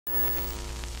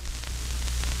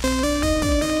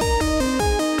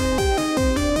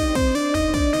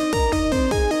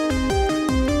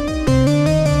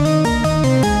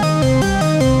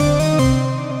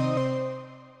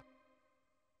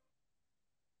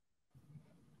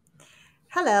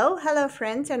Hello,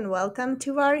 friends, and welcome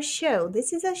to our show.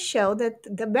 This is a show that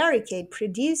the Barricade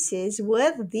produces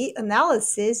with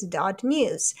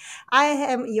theAnalysis-news. I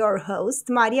am your host,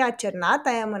 Maria Cernat.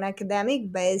 I am an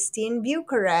academic based in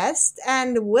Bucharest,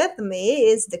 and with me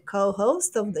is the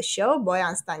co-host of the show,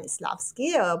 Boyan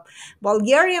Stanislavski, a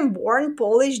Bulgarian-born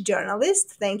Polish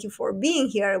journalist. Thank you for being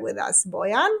here with us,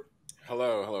 Boyan.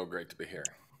 Hello, hello, great to be here.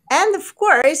 And of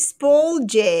course, Paul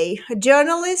J., a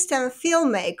journalist and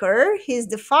filmmaker. He's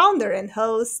the founder and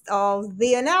host of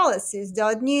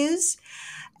theAnalysis-news.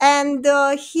 And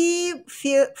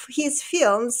his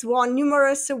films won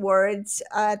numerous awards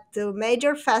at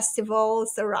major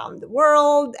festivals around the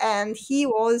world. And he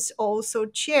was also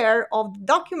chair of the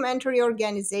Documentary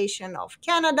Organization of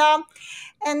Canada.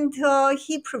 And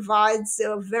he provides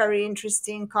a very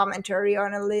interesting commentary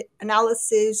on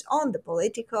analysis on the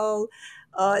political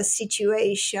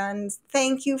situations.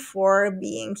 Thank you for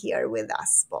being here with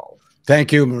us, Paul.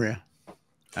 Thank you, Maria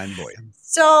and Boy.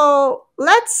 So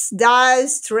let's dive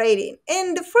straight in.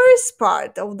 In the first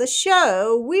part of the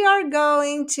show, we are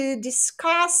going to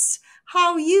discuss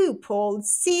how you, Paul,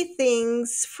 see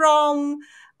things from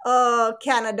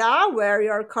Canada, where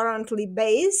you're currently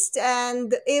based,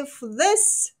 and if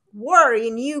this war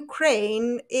in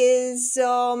Ukraine is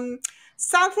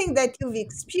something that you've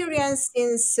experienced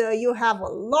since you have a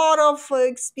lot of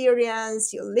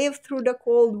experience. You lived through the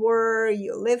Cold War,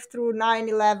 you lived through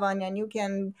 9/11, and you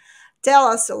can tell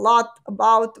us a lot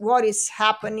about what is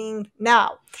happening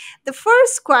now. The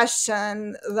first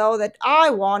question, though, that I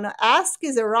want to ask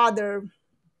is a rather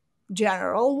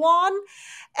general one.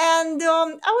 And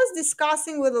I was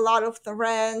discussing with a lot of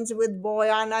friends, with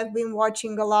Boyan. I've been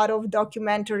watching a lot of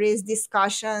documentaries,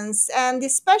 discussions, and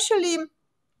especially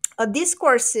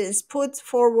discourses put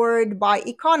forward by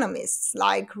economists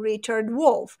like Richard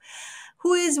Wolff,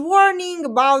 who is warning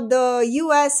about the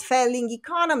US failing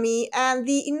economy and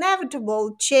the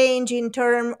inevitable change in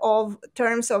terms of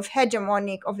its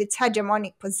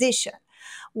hegemonic position.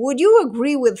 Would you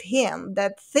agree with him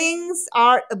that things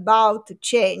are about to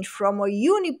change from a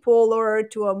unipolar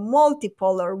to a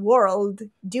multipolar world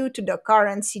due to the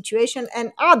current situation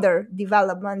and other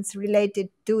developments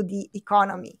related to the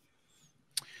economy?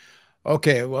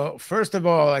 Okay, well, first of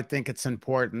all, I think it's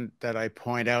important that I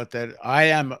point out that I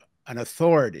am an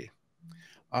authority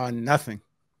on nothing.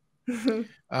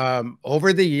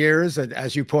 Over the years, and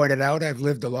as you pointed out, I've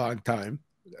lived a long time,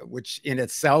 which in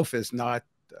itself is not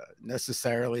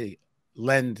necessarily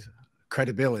lend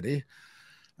credibility.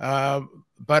 But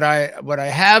what I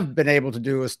have been able to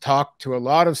do is talk to a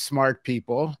lot of smart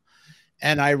people,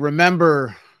 and I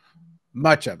remember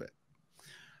much of it.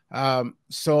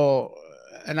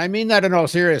 And I mean that in all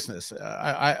seriousness.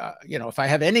 If I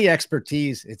have any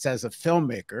expertise, it's as a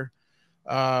filmmaker.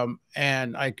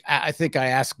 And I think I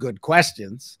ask good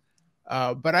questions,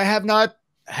 but I have not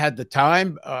had the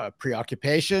time,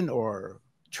 preoccupation, or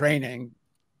training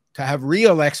to have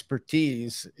real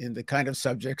expertise in the kind of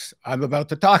subjects I'm about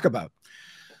to talk about.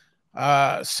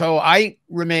 So I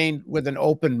remain with an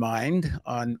open mind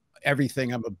on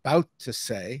everything I'm about to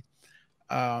say.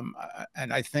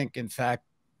 And I think, in fact,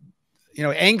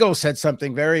 Engels said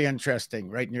something very interesting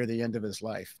right near the end of his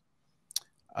life.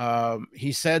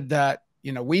 He said that,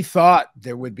 we thought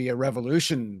there would be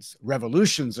revolutions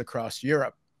across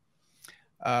Europe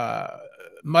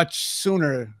much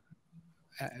sooner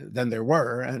than there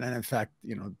were. And in fact,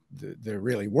 there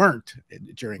really weren't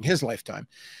during his lifetime.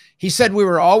 He said we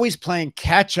were always playing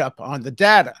catch up on the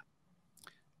data.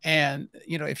 And,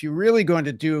 if you're really going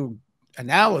to do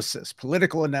analysis,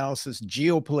 political analysis,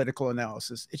 geopolitical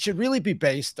analysis, it should really be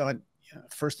based on,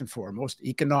 first and foremost,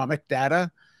 economic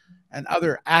data and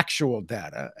other actual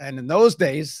data. And in those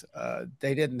days,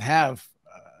 they didn't have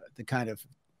the kind of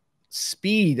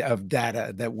speed of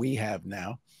data that we have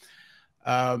now.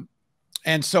 And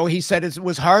so he said it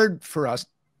was hard for us,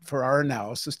 for our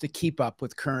analysis, to keep up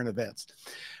with current events.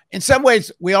 In some ways,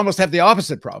 we almost have the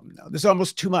opposite problem now. There's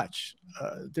almost too much.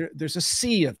 There's a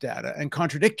sea of data and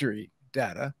contradictory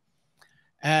data,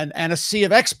 and a sea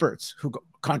of experts who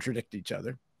contradict each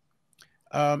other.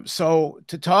 So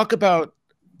to talk about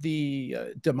the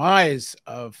demise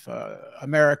of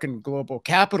American global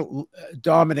capital,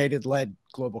 led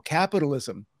global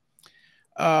capitalism,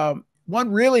 one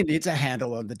really needs a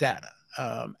handle on the data.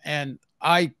 And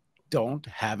I don't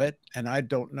have it, and I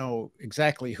don't know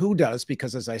exactly who does,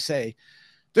 because, as I say,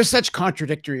 there's such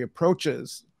contradictory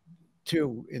approaches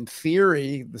to, in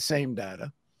theory, the same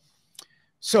data.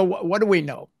 So what do we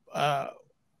know?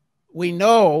 We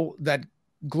know that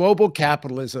global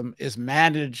capitalism is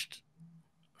managed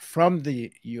from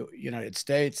the United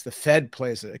States. The Fed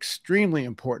plays an extremely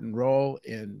important role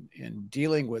in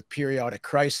dealing with periodic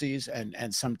crises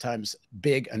and sometimes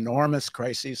big, enormous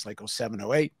crises like 07,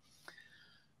 08.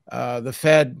 The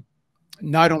Fed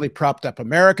not only propped up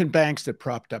American banks, that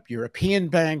propped up European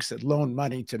banks, that loaned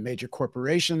money to major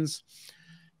corporations.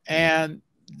 And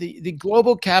the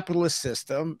global capitalist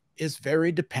system is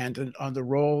very dependent on the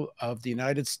role of the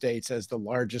United States as the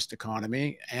largest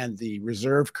economy and the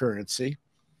reserve currency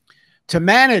to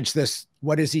manage this,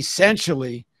 what is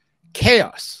essentially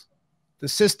chaos. The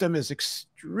system is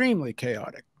extremely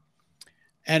chaotic.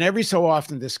 And every so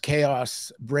often, this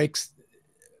chaos hits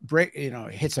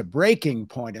a breaking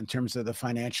point in terms of the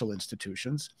financial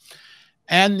institutions,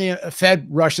 and the Fed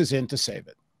rushes in to save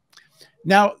it.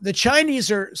 Now, the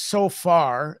Chinese are so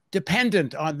far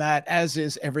dependent on that, as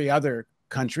is every other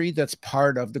country that's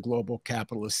part of the global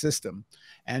capitalist system,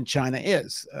 and China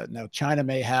is. Now, China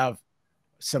may have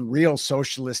some real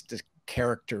socialist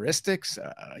characteristics.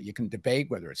 You can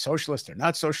debate whether it's socialist or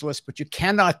not socialist, but you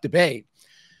cannot debate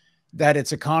that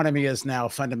its economy is now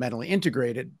fundamentally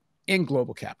integrated in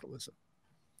global capitalism.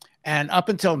 And up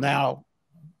until now,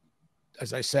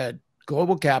 as I said,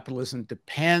 global capitalism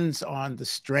depends on the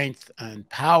strength and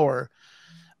power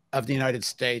of the United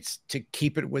States to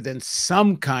keep it within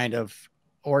some kind of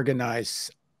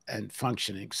organized and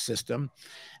functioning system.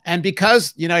 And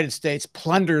because the United States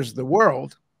plunders the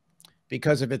world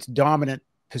because of its dominant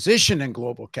position in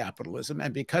global capitalism,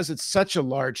 and because it's such a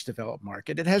large developed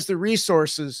market, it has the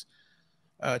resources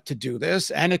to do this,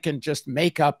 and it can just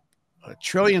make up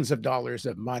trillions of dollars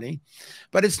of money.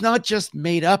 But it's not just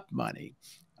made up money.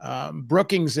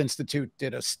 Brookings Institute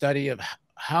did a study of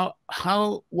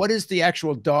what is the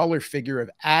actual dollar figure of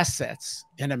assets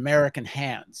in American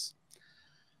hands.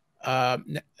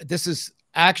 This is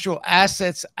actual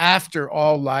assets after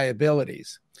all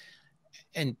liabilities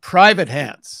in private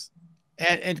hands.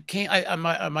 And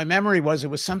my memory was, it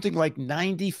was something like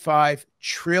 $95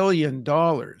 trillion.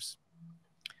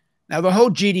 Now, the whole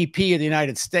GDP of the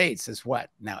United States is what?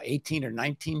 Now 18 or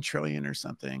 19 trillion or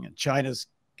something, and China's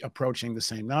approaching the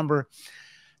same number.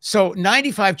 So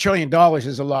 $95 trillion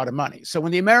is a lot of money. So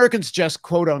when the Americans just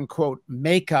quote unquote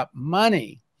make up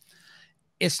money,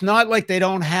 it's not like they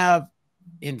don't have,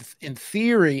 in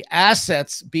theory,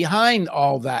 assets behind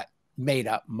all that made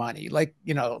up money. Like,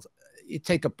 you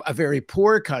take a very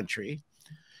poor country,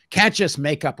 can't just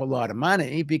make up a lot of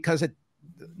money, because it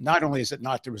not only is it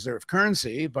not the reserve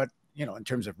currency, but in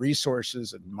terms of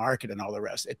resources and market and all the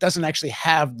rest, it doesn't actually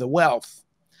have the wealth.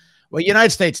 Well, the United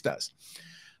States does.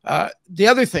 The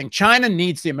other thing, China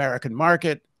needs the American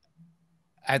market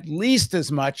at least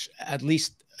as much, at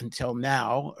least until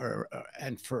now,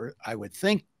 and for, I would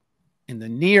think, in the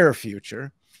near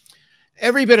future,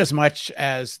 every bit as much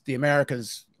as the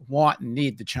Americans want and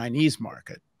need the Chinese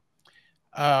market.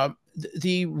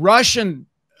 The Russian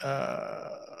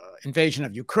invasion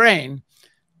of Ukraine,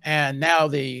 and now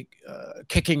the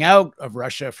kicking out of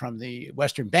Russia from the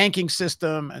Western banking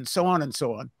system, and so on and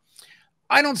so on,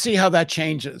 I don't see how that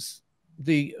changes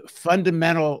the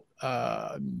fundamental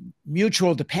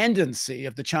mutual dependency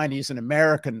of the Chinese and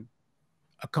American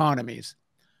economies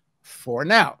for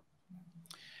now.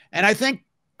 And I think,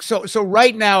 so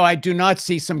right now, I do not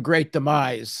see some great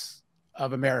demise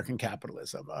of American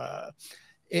capitalism.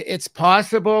 It's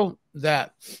possible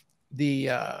that the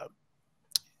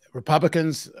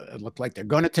Republicans look like they're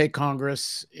going to take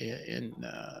Congress in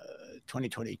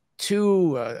 2022.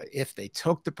 If they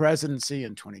took the presidency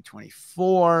in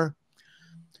 2024,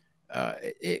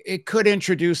 it could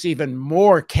introduce even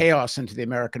more chaos into the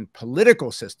American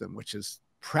political system, which is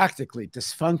practically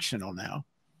dysfunctional now.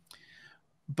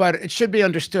 But it should be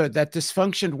understood that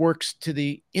dysfunction works to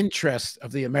the interest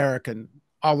of the American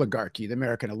oligarchy, the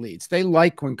American elites. They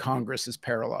like when Congress is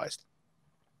paralyzed,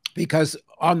 because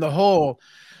on the whole,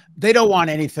 they don't want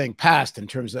anything passed in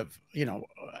terms of,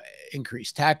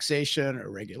 increased taxation or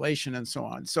regulation and so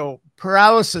on. So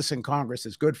paralysis in Congress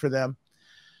is good for them.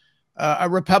 A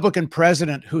Republican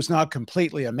president who's not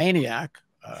completely a maniac,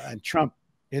 and Trump,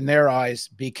 in their eyes,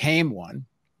 became one.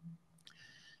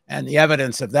 And the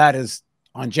evidence of that is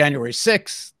on January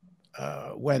 6th,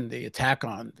 when the attack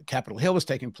on Capitol Hill was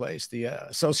taking place, the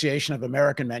Association of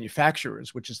American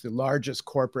Manufacturers, which is the largest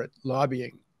corporate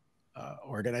lobbying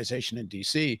organization in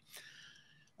DC,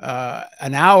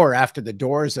 an hour after the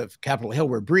doors of Capitol Hill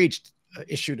were breached,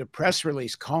 issued a press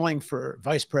release calling for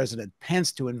Vice President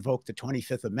Pence to invoke the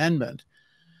 25th Amendment,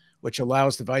 which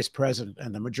allows the vice president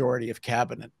and the majority of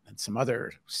cabinet and some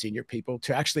other senior people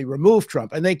to actually remove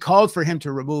Trump. And they called for him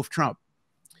to remove Trump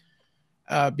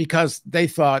because they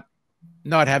thought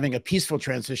not having a peaceful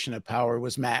transition of power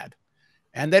was mad.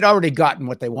 And they'd already gotten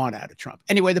what they want out of Trump.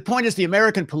 Anyway, the point is the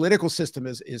American political system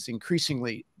is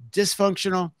increasingly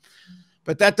dysfunctional,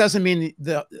 but that doesn't mean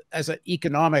as an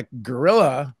economic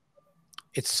gorilla,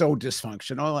 it's so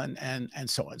dysfunctional and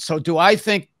so on. So do I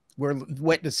think we're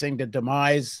witnessing the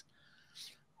demise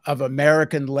of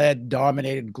American-led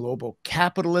dominated global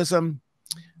capitalism?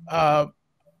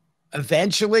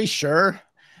 Eventually, sure.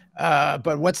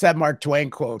 But what's that Mark Twain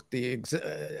quote? The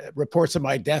reports of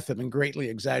my death have been greatly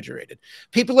exaggerated.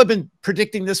 People have been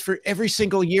predicting this for every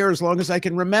single year as long as I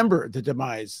can remember, the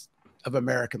demise of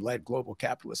American-led global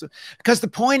capitalism. Because the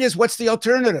point is, what's the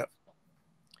alternative?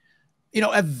 You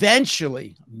know,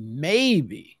 eventually,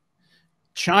 maybe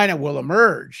China will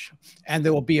emerge and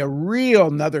there will be a real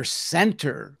another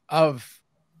center of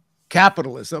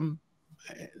capitalism,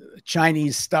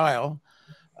 Chinese style.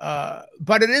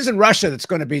 But it isn't Russia that's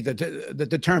going to be the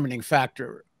determining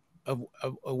factor of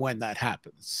when that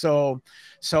happens. So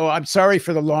I'm sorry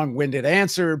for the long-winded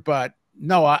answer, but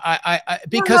no,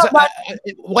 because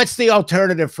what's the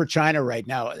alternative for China right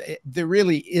now? There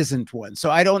really isn't one. So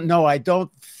I don't know.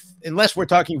 Unless we're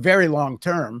talking very long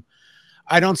term,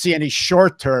 I don't see any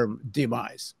short-term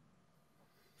demise.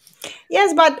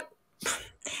 Yes, but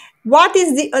what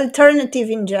is the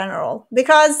alternative in general?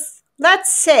 Because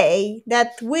let's say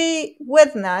that we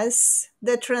witness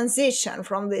the transition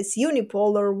from this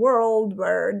unipolar world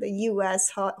where the US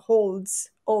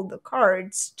holds all the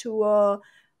cards to a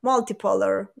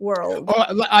multipolar world.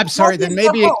 Oh, I'm sorry. Then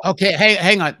maybe, okay,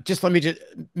 hang on.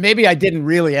 Maybe I didn't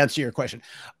really answer your question.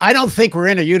 I don't think we're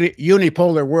in a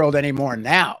unipolar world anymore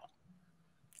now.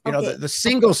 You know, the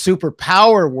single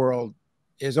superpower world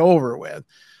is over with.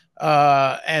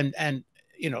 And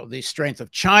you know, the strength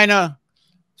of China,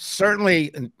 certainly,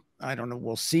 and I don't know,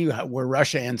 we'll see where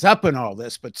Russia ends up in all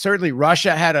this, but certainly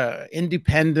Russia had an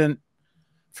independent,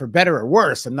 for better or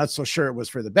worse, I'm not so sure it was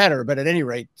for the better, but at any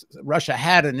rate, Russia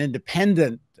had an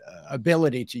independent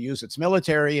ability to use its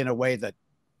military in a way that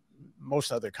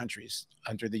most other countries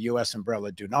under the US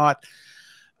umbrella do not.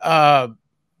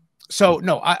 So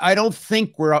no, I don't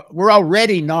think we're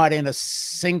already not in a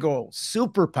single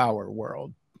superpower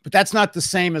world, but that's not the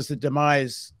same as the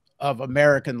demise of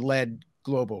American-led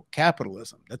global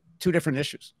capitalism. That's two different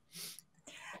issues.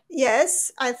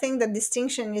 Yes, I think the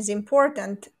distinction is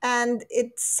important, and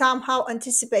it somehow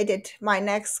anticipated my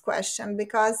next question,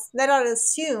 because let us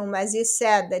assume, as you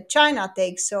said, that China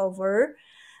takes over,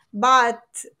 but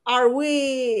are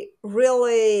we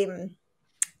really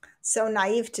so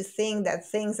naive to think that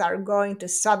things are going to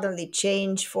suddenly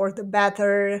change for the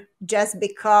better just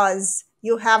because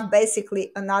you have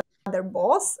basically another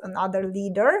boss, another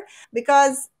leader?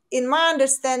 Because in my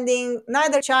understanding,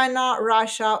 neither China,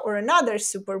 Russia, or another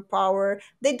superpower,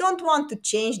 they don't want to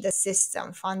change the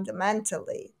system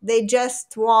fundamentally. They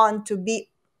just want to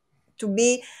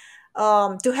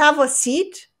have a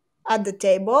seat at the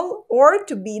table or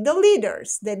to be the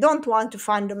leaders. They don't want to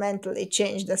fundamentally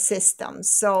change the system.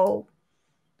 So,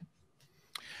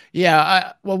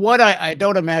 yeah, well, what I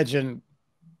don't imagine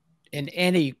in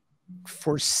any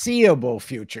foreseeable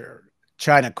future,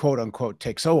 China, quote unquote,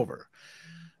 takes over.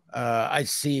 I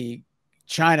see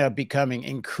China becoming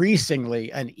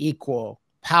increasingly an equal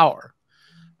power.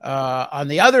 On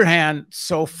the other hand,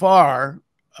 so far,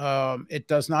 it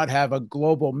does not have a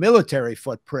global military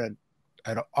footprint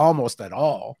almost at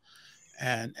all.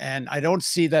 And I don't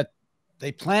see that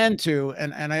they plan to.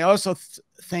 And I also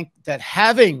think that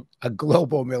having a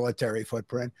global military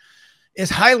footprint is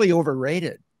highly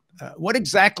overrated. What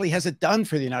exactly has it done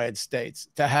for the United States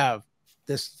to have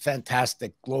this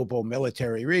fantastic global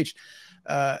military reach?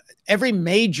 Every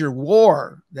major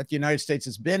war that the United States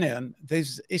has been in, they've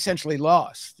essentially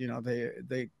lost. You know,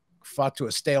 they fought to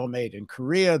a stalemate in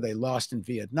Korea. They lost in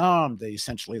Vietnam. They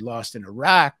essentially lost in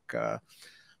Iraq.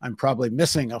 I'm probably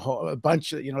missing a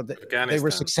bunch of, you know, they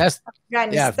were successful.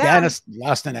 Yeah, Afghanistan,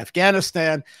 lost in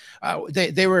Afghanistan.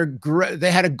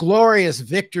 They had a glorious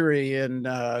victory in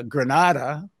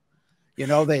Grenada. You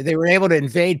know, they were able to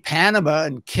invade Panama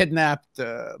and kidnapped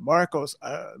Marcos,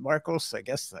 I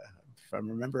guess, if I'm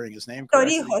remembering his name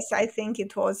correctly. Torrijos, I think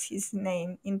it was his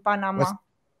name in Panama.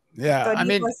 Yeah, Torrijos. I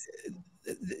mean,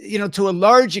 you know, to a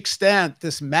large extent,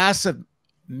 this massive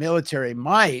military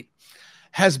might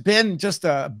has been just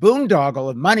a boondoggle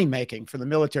of money making for the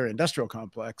military industrial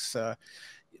complex.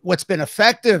 What's been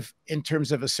effective in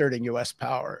terms of asserting US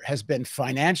power has been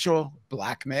financial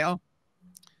blackmail,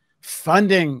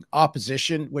 funding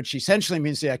opposition, which essentially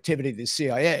means the activity of the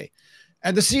CIA.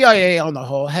 And the CIA on the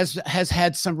whole has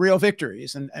had some real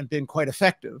victories and been quite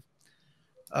effective.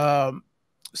 You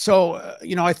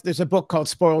know, there's a book called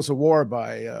Spoils of War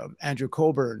by Andrew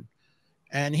Coburn,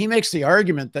 and he makes the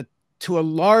argument that to a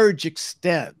large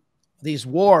extent, these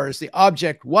wars, the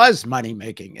object was money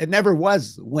making. It never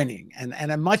was winning.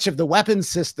 And much of the weapon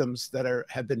systems that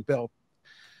have been built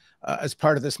as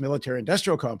part of this military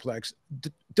industrial complex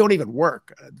don't even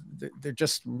work. They're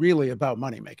just really about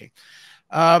money making.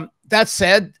 That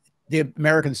said, the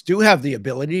Americans do have the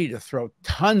ability to throw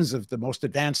tons of the most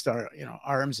advanced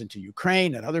arms into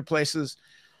Ukraine and other places.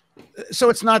 So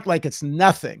it's not like it's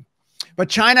nothing. But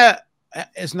China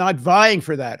is not vying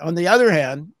for that. On the other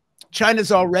hand, China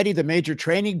is already the major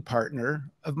trading partner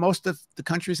of most of the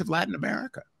countries of Latin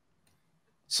America.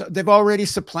 So they've already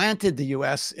supplanted the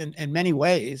US in many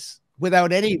ways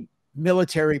without any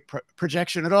military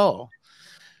projection at all.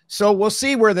 So we'll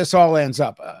see where this all ends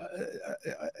up.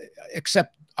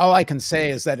 Except all I can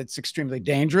say is that it's extremely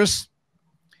dangerous.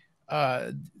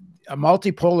 A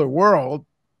multipolar world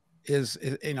is,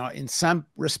 in some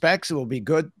respects, it will be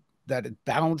good that it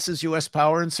balances US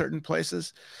power in certain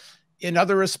places. In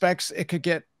other respects, it could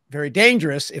get very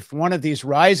dangerous if one of these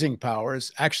rising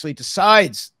powers actually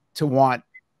decides to want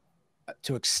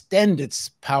to extend its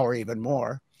power even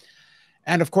more.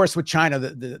 And of course, with China,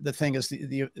 the thing is,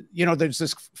 there's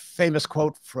this famous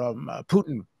quote from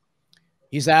Putin.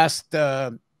 He's asked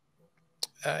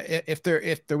if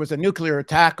there was a nuclear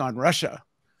attack on Russia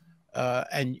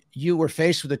and you were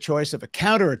faced with the choice of a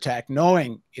counterattack,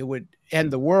 knowing it would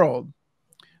end the world,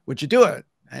 would you do it?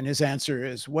 And his answer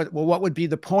is, what would be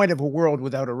the point of a world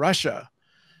without a Russia?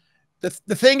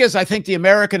 The thing is, I think the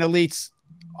American elites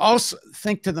also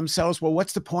think to themselves, well,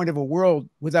 what's the point of a world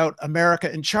without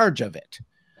America in charge of it?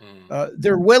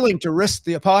 They're willing to risk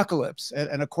the apocalypse.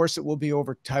 And of course, it will be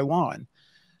over Taiwan.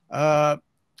 And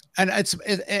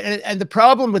the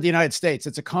problem with the United States,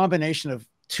 it's a combination of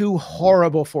two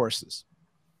horrible forces.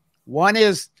 One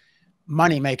is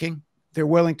money making. They're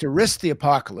willing to risk the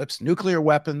apocalypse, nuclear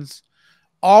weapons,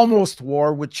 almost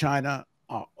war with China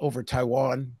over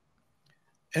Taiwan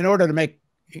in order to make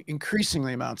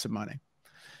increasingly amounts of money.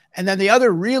 And then the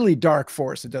other really dark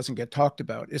force that doesn't get talked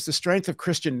about is the strength of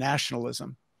Christian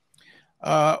nationalism,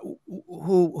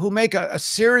 who make a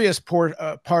serious part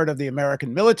of the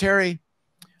American military,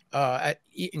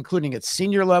 including its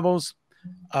senior levels.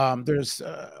 There's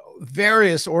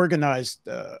various organized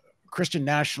Christian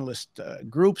nationalist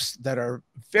groups that are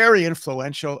very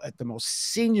influential at the most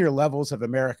senior levels of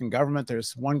American government.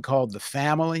 There's one called The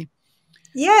Family.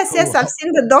 Yes, I've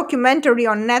seen the documentary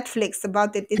on Netflix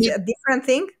about it. It's a different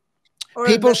thing.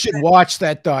 People should watch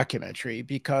that documentary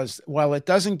because while it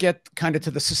doesn't get kind of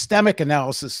to the systemic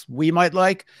analysis we might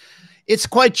like, it's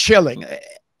quite chilling.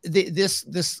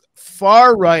 This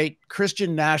far-right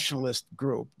Christian nationalist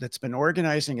group that's been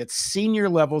organizing at senior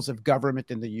levels of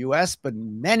government in the US, but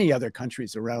in many other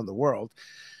countries around the world,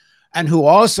 and who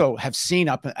also have seen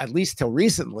up, at least till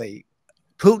recently,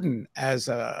 Putin as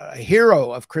a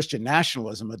hero of Christian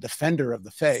nationalism, a defender of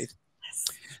the faith.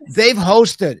 They've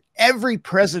hosted every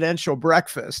presidential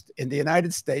breakfast in the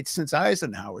United States since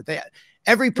Eisenhower.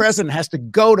 Every president has to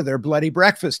go to their bloody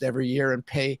breakfast every year and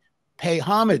pay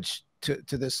homage to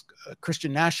this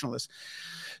Christian nationalist.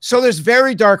 So there's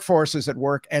very dark forces at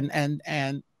work,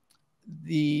 and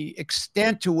the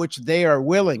extent to which they are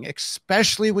willing,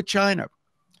 especially with China,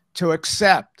 to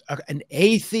accept an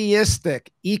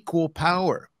atheistic equal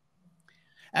power.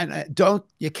 And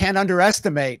you can't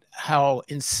underestimate how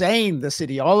insane this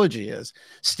ideology is.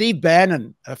 Steve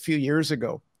Bannon, a few years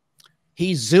ago,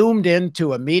 he zoomed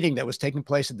into a meeting that was taking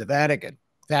place at the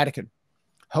Vatican,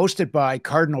 hosted by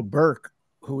Cardinal Burke,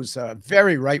 who's a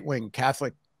very right-wing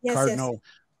Catholic cardinal,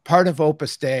 part of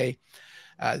Opus Dei.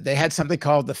 They had something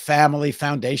called the Family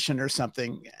Foundation or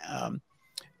something.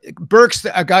 Burke's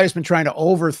a guy who's been trying to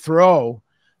overthrow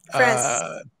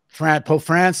Pope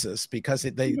Francis because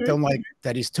they don't like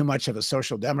that he's too much of a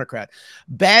social democrat.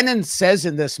 Bannon says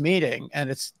in this meeting, and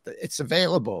it's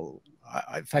available.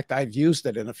 In fact, I've used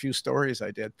it in a few stories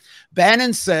I did.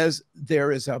 Bannon says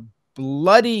there is a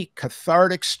bloody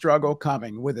cathartic struggle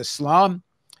coming with Islam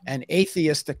and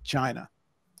atheistic China.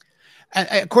 And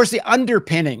of course, the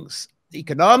underpinnings, the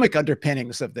economic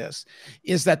underpinnings of this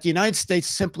is that the United States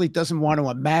simply doesn't want to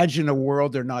imagine a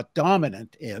world they're not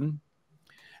dominant in.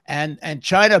 And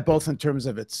China, both in terms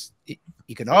of its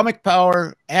economic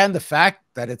power and the fact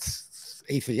that it's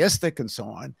atheistic and so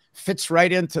on, fits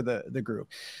right into the group.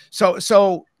 So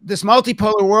this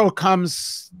multipolar world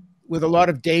comes with a lot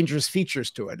of dangerous features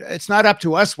to it. It's not up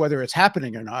to us whether it's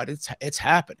happening or not. It's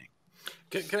happening.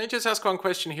 Can I just ask one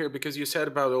question here? Because you said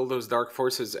about all those dark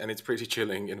forces, and it's pretty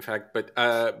chilling, in fact.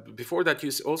 But before that,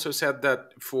 you also said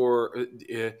that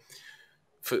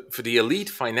for the elite,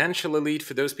 financial elite,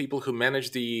 for those people who manage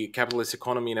the capitalist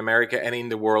economy in America and in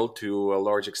the world to a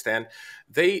large extent,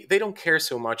 they don't care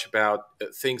so much about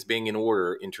things being in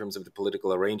order in terms of the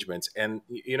political arrangements. And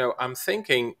I'm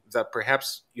thinking that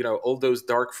perhaps all those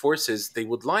dark forces, they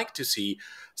would like to see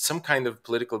some kind of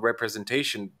political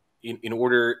representation in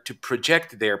order to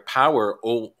project their power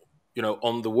all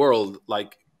on the world,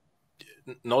 like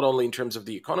not only in terms of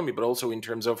the economy, but also in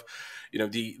terms of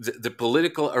the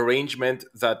political arrangement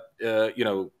that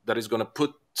that is going to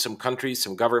put some countries,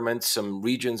 some governments, some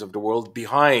regions of the world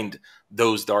behind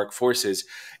those dark forces.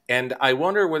 And I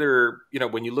wonder whether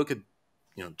when you look at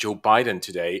Joe Biden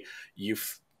today,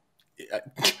 you've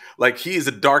like he is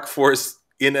a dark force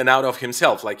in and out of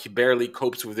himself. Like he barely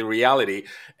copes with the reality.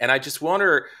 And I just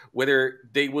wonder whether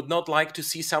they would not like to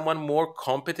see someone more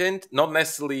competent, not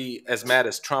necessarily as mad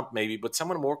as Trump maybe, but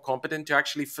someone more competent to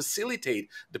actually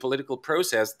facilitate the political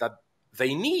process that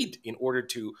they need in order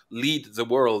to lead the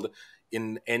world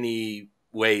in any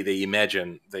way they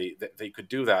imagine they could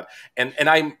do that. And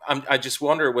I just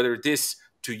wonder whether this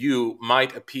to you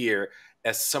might appear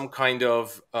as some kind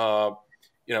of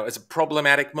as a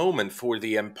problematic moment for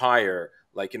the empire,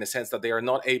 like in a sense that they are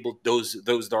not able,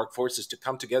 those dark forces, to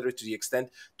come together to the extent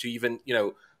to even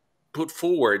put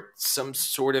forward some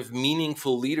sort of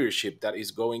meaningful leadership that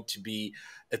is going to be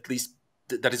at least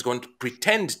that is going to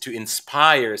pretend to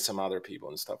inspire some other people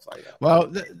and stuff like that. Well,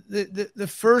 the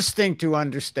first thing to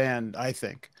understand, I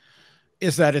think,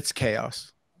 is that it's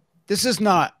chaos. This is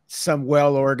not some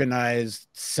well-organized,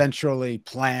 centrally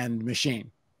planned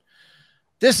machine.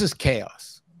 This is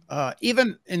chaos.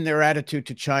 Even in their attitude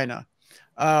to China,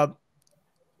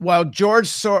 while George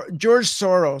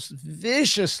Soros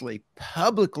viciously,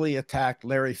 publicly attacked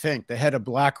Larry Fink, the head of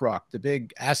BlackRock, the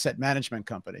big asset management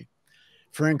company,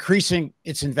 for increasing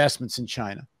its investments in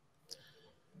China,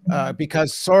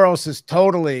 because Soros is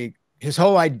his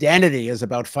whole identity is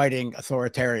about fighting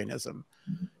authoritarianism,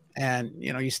 and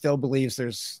he still believes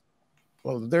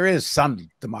there is some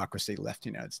democracy left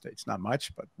in the United States. Not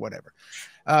much, but whatever.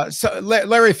 So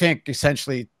Larry Fink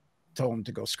essentially told him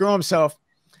to go screw himself.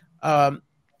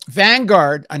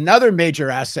 Vanguard, another major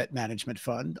asset management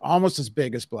fund, almost as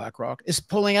big as BlackRock, is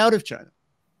pulling out of China.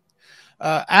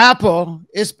 Apple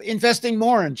is investing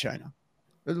more in China.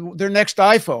 Their next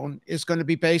iPhone is going to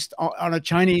be based on a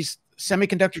Chinese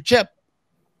semiconductor chip.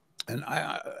 And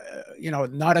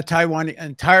not a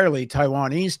entirely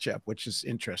Taiwanese chip, which is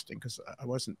interesting because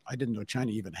I didn't know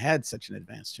China even had such an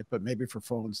advanced chip, but maybe for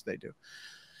phones they do.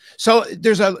 So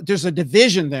there's a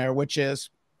division there, which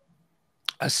is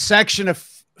a section of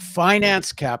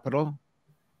finance capital,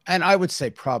 and I would say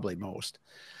probably most,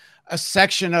 a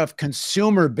section of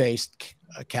consumer-based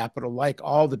capital, like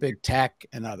all the big tech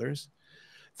and others.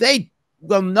 They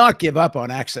will not give up on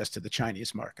access to the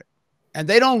Chinese market, and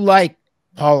they don't like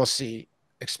policy,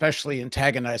 especially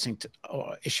antagonizing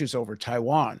issues over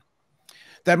Taiwan,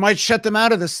 that might shut them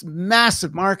out of this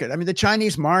massive market. I mean, the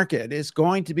Chinese market is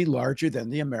going to be larger than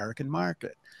the American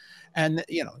market. And,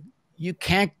 you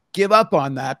can't give up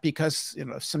on that because,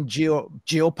 some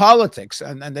geopolitics,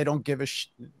 and they don't give a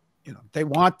they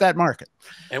want that market.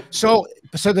 So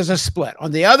there's a split.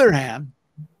 On the other hand,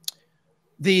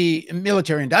 the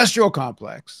military industrial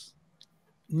complex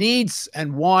needs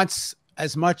and wants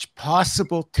as much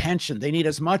possible tension. They need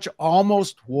as much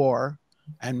almost war,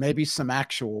 and maybe some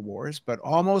actual wars, but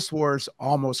almost war is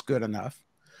almost good enough,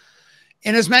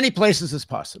 in as many places as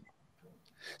possible.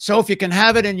 So if you can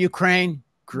have it in Ukraine,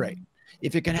 great.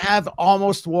 If you can have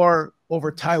almost war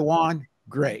over Taiwan,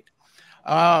 great.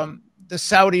 The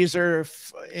Saudis are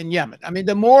in Yemen. I mean,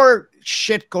 the more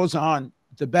shit goes on,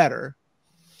 the better.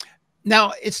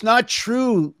 Now, it's not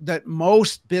true that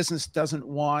most business doesn't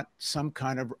want some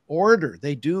kind of order.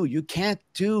 They do. You can't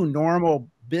do normal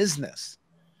business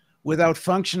without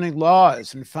functioning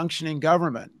laws and functioning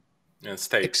government. And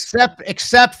states.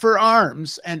 Except for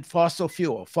arms and fossil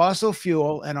fuel. Fossil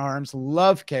fuel and arms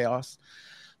love chaos.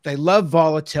 They love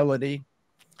volatility.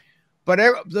 But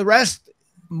the rest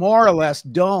more or less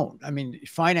don't. I mean,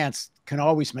 finance can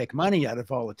always make money out of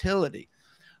volatility.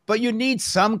 But you need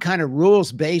some kind of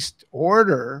rules-based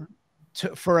order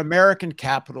for American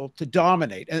capital to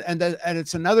dominate. And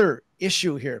it's another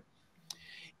issue here.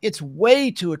 It's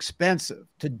way too expensive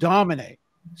to dominate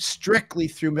strictly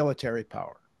through military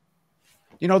power.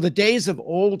 The days of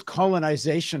old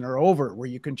colonization are over, where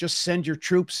you can just send your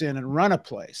troops in and run a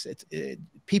place.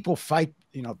 People fight,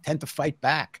 tend to fight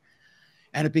back,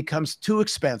 and it becomes too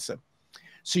expensive.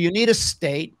 So you need a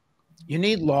state, you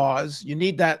need laws, you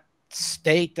need that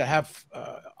state to have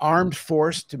armed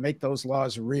force to make those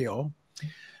laws real.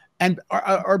 And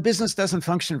our business doesn't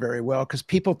function very well because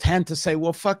people tend to say,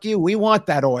 well, fuck you. We want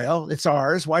that oil. It's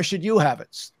ours. Why should you have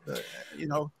it? You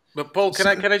know. But Paul,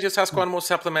 So, can I just ask one more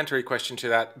supplementary question to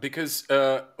that? Because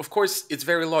of course it's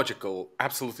very logical,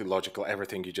 absolutely logical,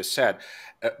 everything you just said.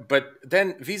 But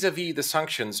then vis-a-vis the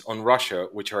sanctions on Russia,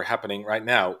 which are happening right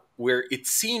now, where it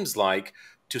seems like,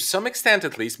 to some extent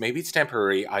at least, maybe it's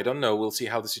temporary, I don't know, we'll see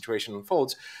how the situation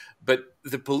unfolds, but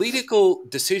the political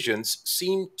decisions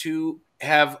seem to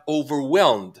have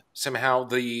overwhelmed somehow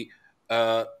the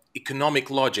economic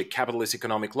logic, capitalist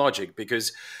economic logic,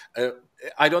 because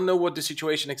I don't know what the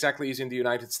situation exactly is in the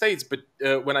United States, but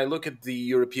when I look at the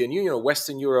European Union or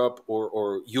Western Europe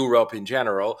or Europe in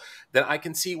general, then I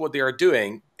can see what they are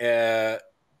doing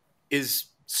is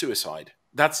suicide.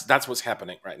 That's what's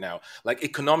happening right now, like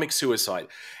economic suicide.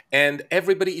 And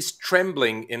everybody is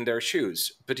trembling in their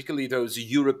shoes, particularly those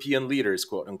European leaders,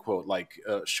 quote unquote, like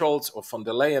Scholz or von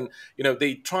der Leyen. You know,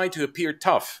 they try to appear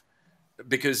tough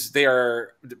because they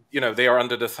are, you know, they are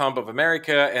under the thumb of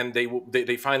America, and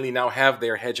they finally now have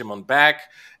their hegemon back,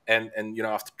 and you know,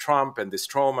 after Trump and this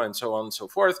trauma and so on and so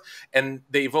forth, and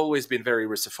they've always been very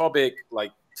Russophobic,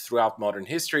 like throughout modern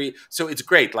history. So it's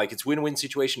great, like it's win-win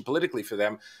situation politically for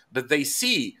them, but they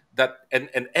see that, and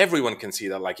everyone can see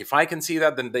that. Like if I can see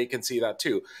that, then they can see that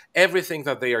too. Everything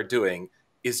that they are doing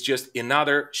is just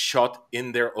another shot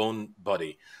in their own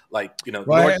body. Like, you know,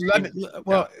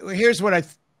 well, here's what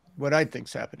I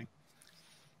think's happening.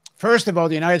 First of all,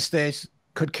 the United States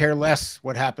could care less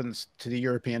what happens to the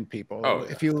European people. Oh,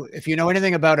 yeah. If you know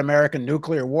anything about American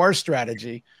nuclear war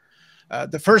strategy,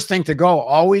 the first thing to go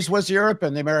always was Europe,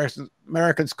 and the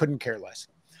Americans couldn't care less.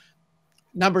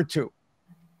 Number two,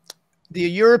 the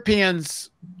Europeans,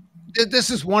 this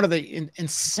is one of the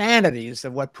insanities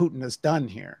of what Putin has done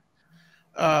here.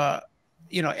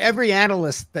 You know, every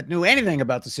analyst that knew anything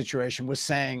about the situation was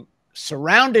saying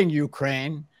surrounding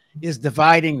Ukraine is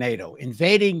dividing NATO.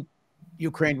 Invading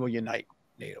Ukraine will unite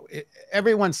NATO.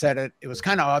 Everyone said it. It was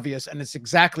kind of obvious, and it's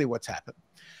exactly what's happened.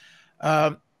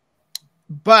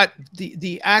 But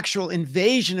the actual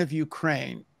invasion of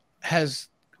Ukraine has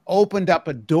opened up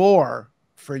a door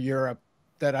for Europe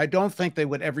that I don't think they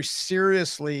would ever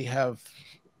seriously have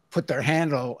put their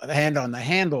hand on the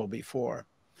handle before.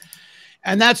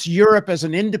 And that's Europe as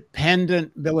an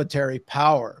independent military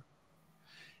power.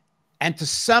 And to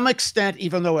some extent,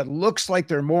 even though it looks like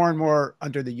they're more and more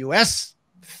under the US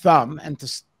thumb,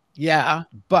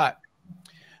 but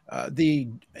the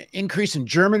increase in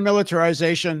German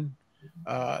militarization,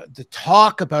 the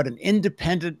talk about an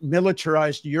independent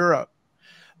militarized Europe,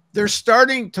 they're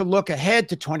starting to look ahead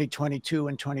to 2022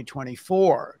 and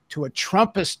 2024 to a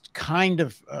Trumpist kind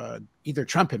of either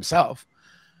Trump himself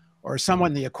or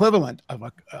someone the equivalent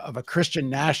of a Christian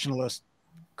nationalist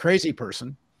crazy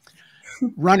person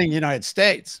running the United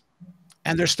States.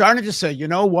 And they're starting to say, you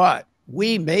know what,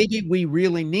 maybe we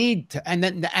really need to,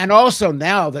 and also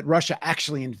now that Russia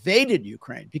actually invaded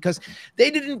Ukraine, because they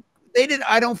didn't,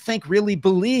 I don't think, really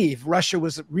believe Russia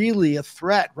was really a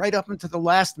threat right up until the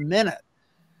last minute.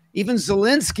 Even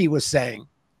Zelensky was saying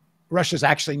Russia's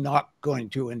actually not going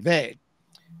to invade.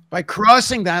 By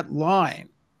crossing that line,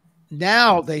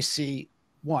 now they see,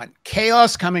 one,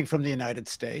 chaos coming from the United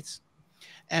States,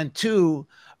 and two,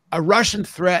 a Russian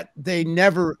threat they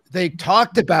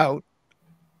talked about,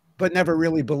 but never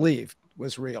really believed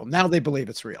was real. Now they believe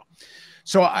it's real.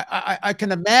 So I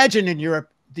can imagine in Europe,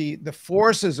 the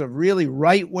forces of really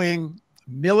right-wing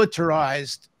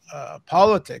militarized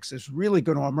politics is really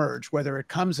going to emerge, whether it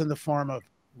comes in the form of,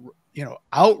 you know,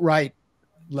 outright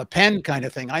Le Pen kind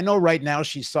of thing. I know right now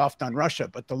she's soft on Russia,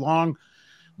 but the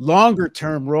longer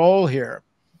term role here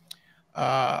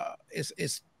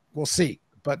is we'll see.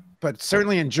 But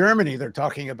certainly in Germany, they're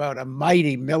talking about a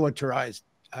mighty militarized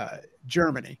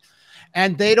Germany,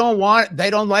 and they don't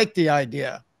like the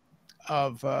idea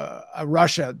of a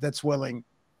Russia that's willing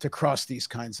to cross these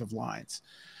kinds of lines.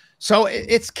 So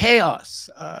it's chaos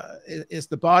is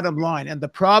the bottom line. And the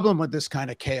problem with this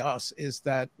kind of chaos is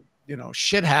that, you know,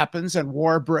 shit happens and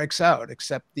war breaks out,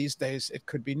 except these days it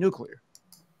could be nuclear.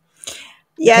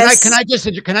 Yes. Can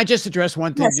I just address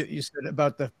one thing you said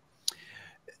about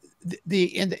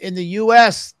in the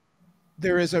US,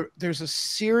 there's a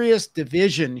serious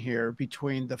division here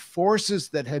between the forces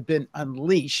that have been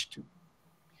unleashed,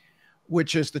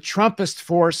 which is the Trumpist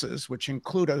forces, which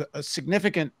include a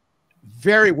significant,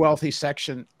 very wealthy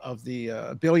section of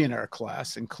the billionaire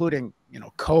class, including, you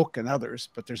know, Koch and others,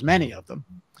 but there's many of them,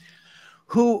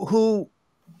 who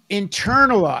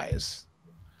internalize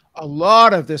a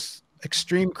lot of this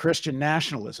extreme Christian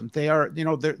nationalism. They are, you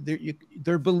know,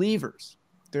 they're believers.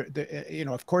 You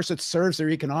know, of course, it serves their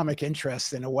economic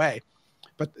interests in a way,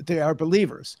 but they are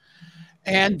believers.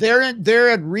 And they're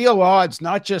at real odds,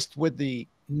 not just with the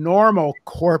normal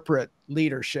corporate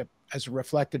leadership as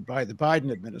reflected by the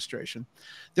Biden administration.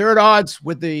 They're at odds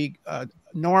with the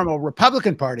normal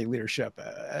Republican Party leadership,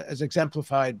 as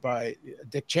exemplified by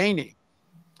Dick Cheney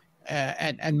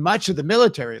and much of the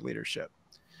military leadership.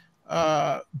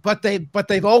 But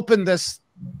they've opened this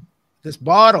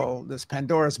bottle, this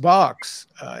Pandora's box,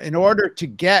 in order to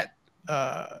get,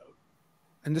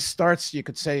 and this starts, you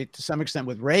could say, to some extent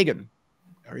with Reagan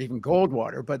or even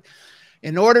Goldwater, but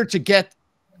in order to get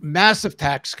massive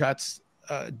tax cuts,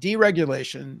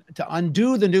 deregulation, to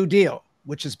undo the New Deal,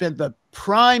 which has been the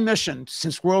prime mission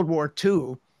since World War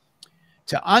II,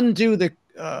 to undo the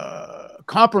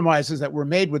compromises that were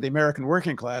made with the American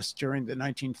working class during the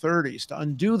 1930s, to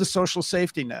undo the social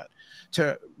safety net,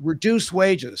 to reduce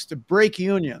wages, to break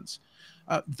unions.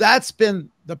 That's been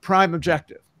the prime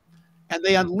objective. And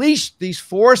they unleashed these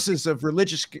forces of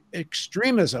religious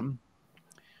extremism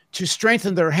to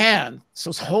strengthen their hand.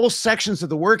 So whole sections of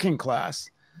the working class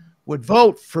would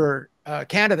vote for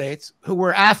candidates who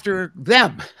were after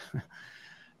them,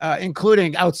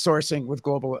 including outsourcing with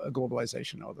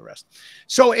globalization and all the rest.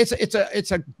 So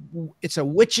it's a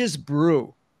witch's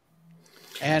brew.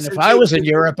 And if I was in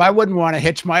Europe, I wouldn't want to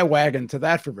hitch my wagon to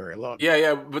that for very long.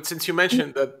 Yeah. But since you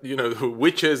mentioned that, you know,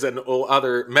 witches and all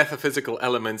other metaphysical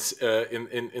elements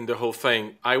in the whole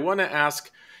thing, I want to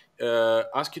ask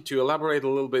you to elaborate a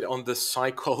little bit on the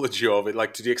psychology of it,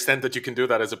 like to the extent that you can do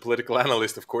that as a political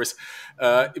analyst, of course,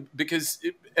 because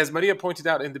as Maria pointed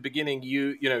out in the beginning,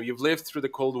 you've lived through the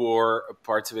Cold War,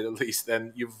 parts of it at least,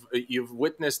 and you've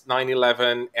witnessed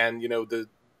 9/11 and, you know, the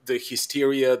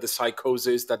hysteria, the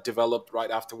psychosis that developed right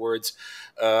afterwards,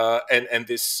 and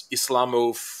this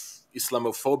Islamophobia,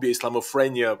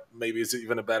 Islamophrenia, maybe is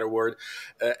even a better word,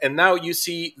 and now you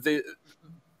see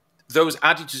those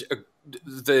attitudes,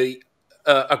 the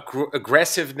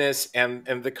aggressiveness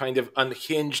and the kind of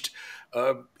unhinged,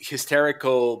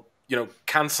 hysterical, you know,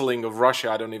 canceling of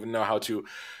Russia. I don't even know how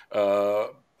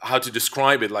to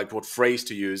describe it, like what phrase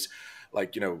to use,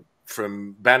 like, you know,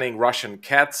 from banning Russian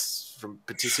cats from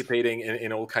participating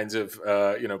in all kinds of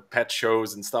you know, pet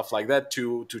shows and stuff like that,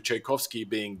 to Tchaikovsky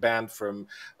being banned from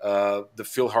the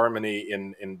Philharmony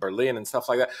in Berlin and stuff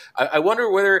like that. I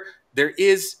wonder whether there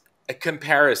is a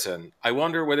comparison. I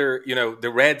wonder whether, you know, the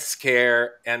Red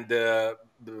Scare and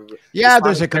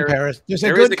there's a comparison. There's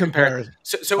a good comparison.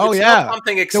 So it's not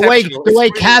something exceptional. The way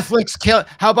Catholics kill.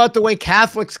 How about the way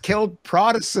Catholics killed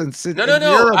Protestants in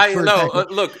Europe? I know.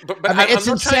 Look, but I mean, it's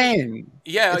insane.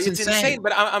 It's insane.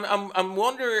 But I'm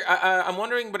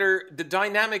wondering whether the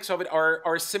dynamics of it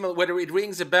are similar. Whether it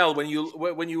rings a bell when you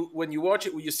watch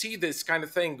it, when you see this kind of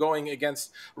thing going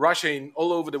against Russia in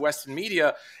all over the Western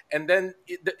media, and then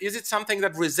is it something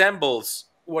that resembles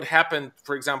what happened,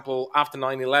 for example, after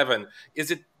 9/11? Is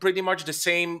it pretty much the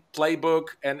same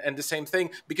playbook and the same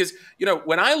thing? Because, you know,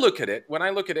 when I look at it,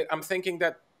 I'm thinking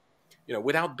that, you know,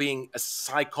 without being a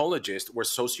psychologist or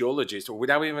sociologist or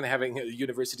without even having a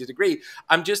university degree,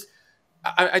 I just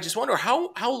wonder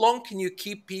how long can you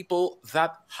keep people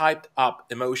that hyped up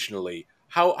emotionally?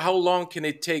 How long can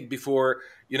it take before,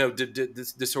 you know,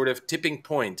 the sort of tipping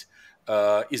point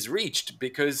is reached?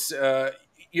 Because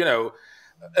you know,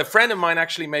 a friend of mine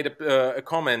actually made a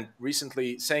comment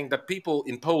recently saying that people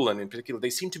in Poland in particular, they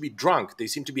seem to be drunk. They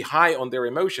seem to be high on their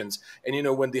emotions. And, you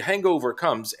know, when the hangover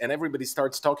comes and everybody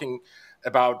starts talking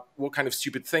about what kind of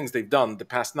stupid things they've done the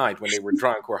past night when they were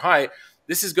drunk or high,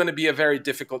 this is going to be a very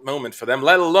difficult moment for them,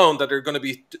 let alone that they're going to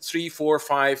be 3, 4,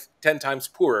 5, 10 times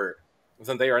poorer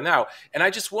than they are now. And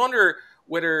I just wonder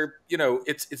whether, you know,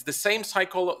 it's the same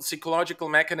psychological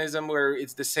mechanism, where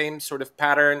it's the same sort of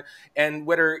pattern, and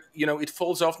whether, you know, it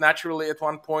falls off naturally at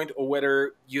one point, or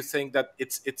whether you think that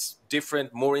it's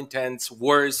different, more intense,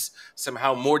 worse,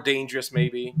 somehow more dangerous,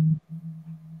 maybe.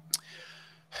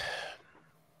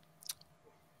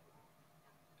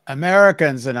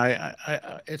 Americans, and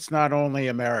it's not only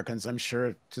Americans, I'm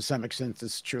sure to some extent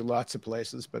it's true lots of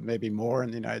places, but maybe more in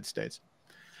the United States.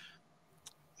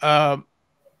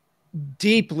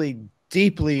 Deeply,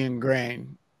 deeply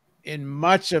ingrained in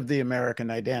much of the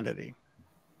American identity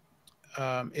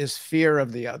is fear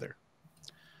of the other.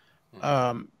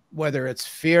 Whether it's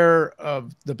fear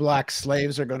of the black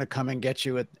slaves are going to come and get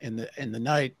you in the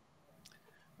night,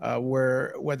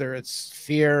 whether it's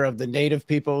fear of the native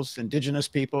peoples, indigenous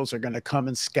peoples are going to come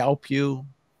and scalp you.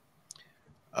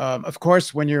 Of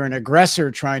course, when you're an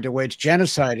aggressor trying to wage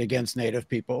genocide against native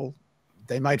people,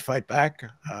 they might fight back,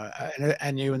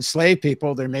 and you enslave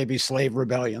people, there may be slave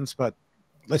rebellions, but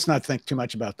let's not think too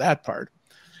much about that part.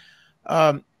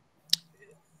 The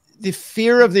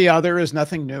fear of the other is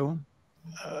nothing new.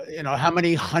 How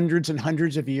many hundreds and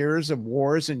hundreds of years of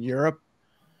wars in Europe,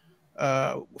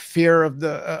 fear of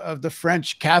the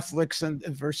French Catholics and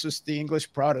versus the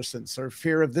English Protestants, or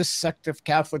fear of this sect of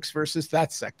Catholics versus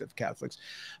that sect of Catholics.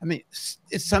 I mean,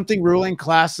 it's something ruling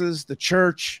classes, the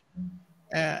church,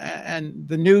 and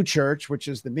the new church, which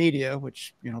is the media,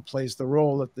 which plays the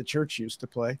role that the church used to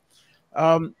play.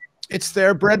 It's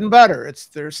their bread and butter. It's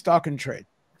their stock and trade.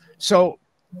 So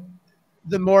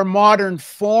the more modern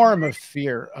form of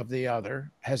fear of the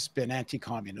other has been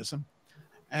anti-communism.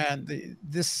 And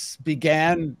this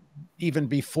began even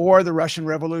before the Russian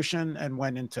Revolution and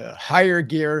went into higher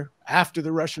gear after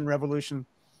the Russian Revolution.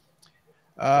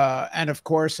 And of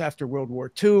course, after World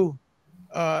War II,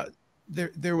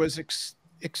 there was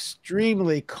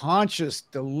extremely conscious,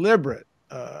 deliberate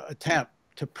attempt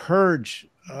to purge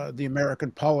the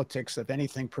American politics of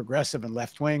anything progressive and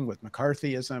left-wing, with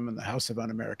McCarthyism and the House of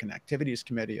Un-American Activities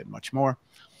Committee and much more.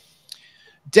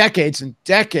 Decades and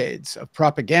decades of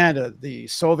propaganda. The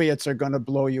Soviets are going to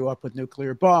blow you up with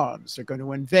nuclear bombs. They're going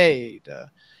to invade.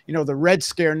 The Red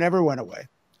Scare never went away.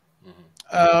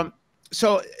 Mm-hmm.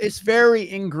 So it's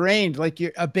very ingrained. Like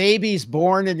a baby's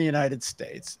born in the United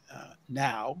States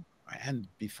now, and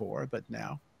before, but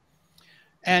now.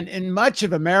 And in much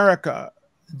of America,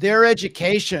 their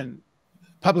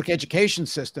public education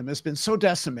system has been so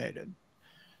decimated.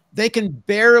 They can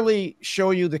barely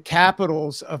show you the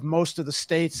capitals of most of the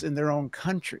states in their own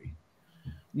country.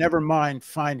 Never mind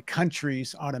find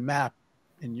countries on a map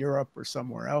in Europe or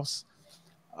somewhere else.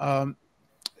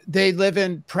 They live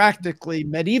in practically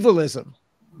medievalism,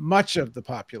 much of the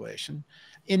population,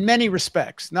 in many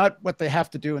respects, not what they have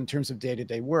to do in terms of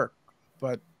day-to-day work.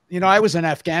 But, I was in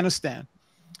Afghanistan,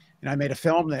 and I made a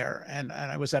film there, and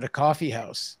I was at a coffee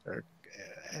house,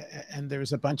 and there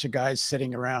was a bunch of guys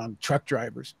sitting around, truck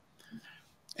drivers.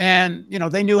 And,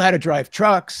 they knew how to drive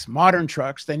trucks, modern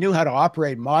trucks. They knew how to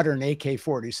operate modern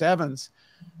AK-47s,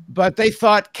 but they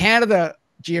thought Canada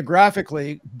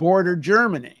geographically bordered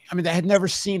Germany. I mean, they had never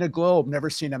seen a globe, never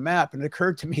seen a map. And it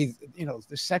occurred to me,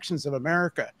 there's sections of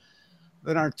America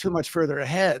that aren't too much further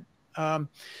ahead.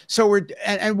 So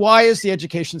and why is the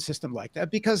education system like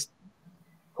that? Because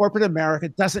corporate America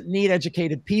doesn't need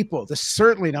educated people. This is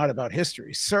certainly not about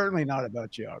history, certainly not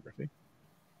about geography.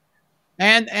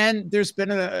 And there's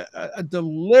been a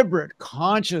deliberate,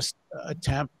 conscious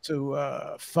attempt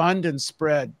to fund and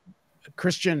spread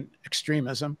Christian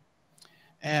extremism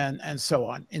and so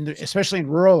on, especially in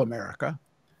rural America.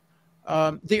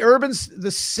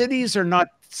 The cities are not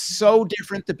so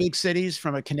different, the big cities,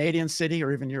 from a Canadian city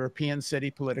or even European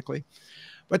city politically.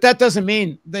 But that doesn't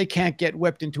mean they can't get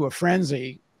whipped into a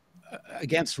frenzy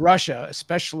against Russia,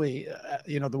 especially,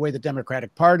 the way the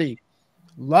Democratic Party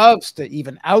loves to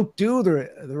even outdo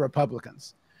the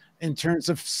Republicans in terms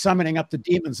of summoning up the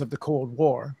demons of the Cold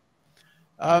War.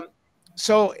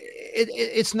 So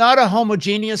it's not a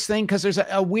homogeneous thing, because there's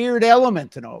a weird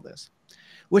element in all this,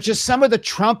 which is some of the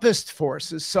Trumpist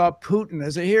forces saw Putin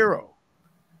as a hero.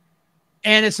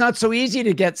 And it's not so easy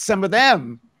to get some of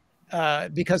them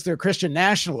because they're Christian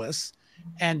nationalists,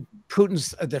 and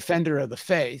Putin's a defender of the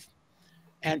faith.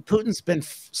 And Putin's been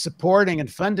supporting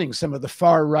and funding some of the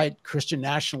far-right Christian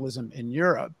nationalism in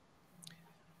Europe.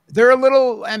 They're a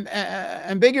little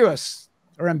ambiguous,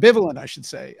 or ambivalent, I should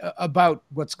say, about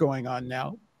what's going on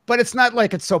now. But it's not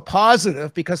like it's so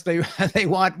positive, because they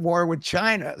want war with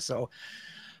China. So,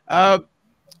 but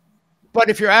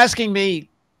if you're asking me,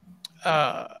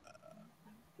 how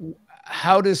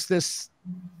does this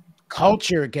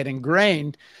culture get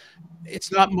ingrained?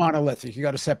 It's not monolithic. You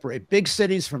got to separate big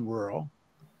cities from rural.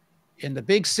 In the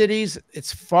big cities,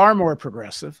 it's far more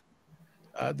progressive.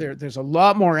 There's a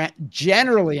lot more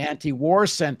generally anti-war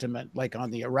sentiment, like on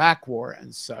the Iraq war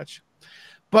and such.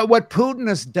 But what Putin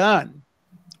has done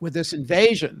with this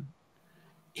invasion,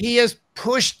 he has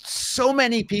pushed so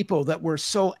many people that were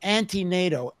so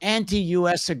anti-NATO,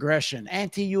 anti-US aggression,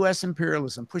 anti-US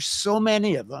imperialism, pushed so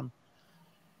many of them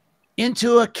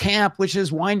into a camp which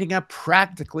is winding up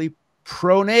practically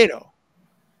pro-NATO.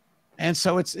 And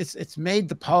so it's made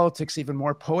the politics even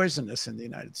more poisonous in the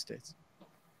United States.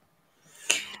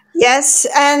 Yes,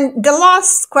 and the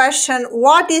last question,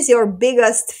 what is your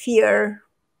biggest fear?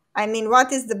 I mean,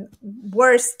 what is the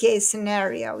worst case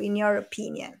scenario in your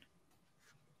opinion?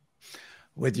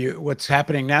 What's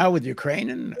happening now with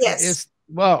Ukraine? And yes.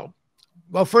 Well,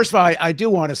 first of all, I do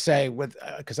want to say,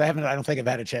 because I don't think I've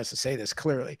had a chance to say this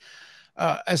clearly,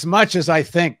 as much as I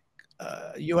think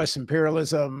U.S.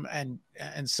 imperialism and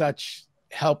such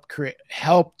helped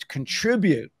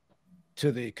contribute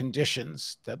to the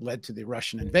conditions that led to the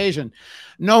Russian invasion,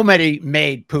 nobody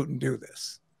made Putin do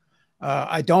this.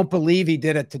 I don't believe he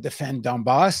did it to defend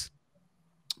Donbass,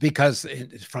 because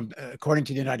according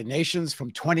to the United Nations,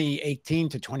 from 2018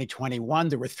 to 2021,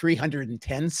 there were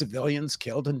 310 civilians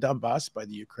killed in Donbass by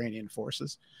the Ukrainian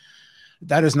forces.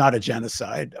 That is not a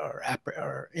genocide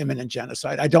or imminent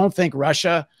genocide. I don't think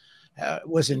Russia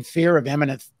was in fear of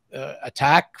imminent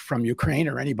attack from Ukraine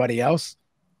or anybody else.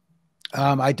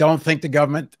 I don't think the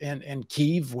government in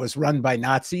Kyiv was run by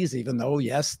Nazis, even though,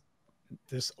 yes,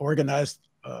 there's organized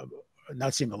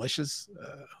Nazi militias,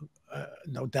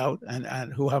 no doubt,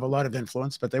 and who have a lot of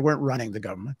influence, but they weren't running the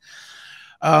government.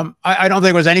 I don't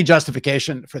think there was any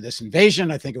justification for this invasion.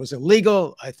 I think it was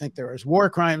illegal. I think there was war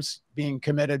crimes being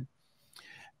committed.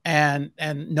 And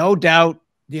no doubt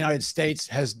the United States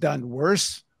has done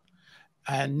worse.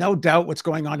 And no doubt what's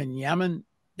going on in Yemen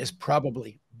is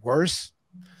probably worse.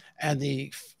 And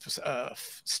the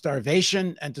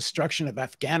starvation and destruction of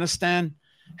Afghanistan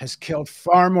has killed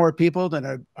far more people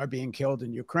than are being killed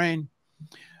in Ukraine.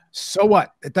 So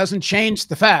what? It doesn't change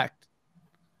the fact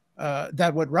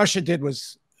that what Russia did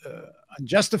was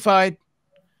unjustified.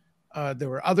 There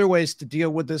were other ways to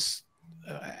deal with this,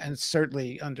 and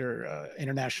certainly under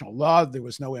international law, there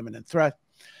was no imminent threat.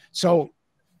 So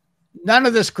none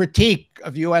of this critique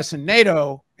of US and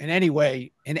NATO in any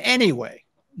way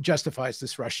justifies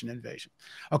this Russian invasion.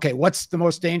 Okay, what's the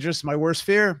most dangerous, my worst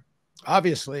fear?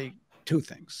 Obviously, two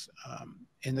things.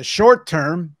 In the short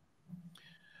term,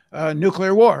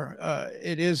 nuclear war.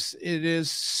 It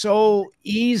is so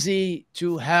easy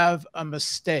to have a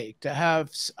mistake, to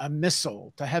have a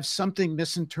missile, to have something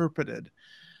misinterpreted.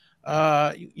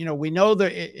 We know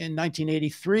that in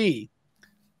 1983,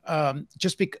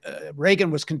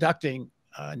 Reagan was conducting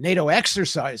NATO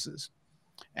exercises,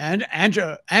 and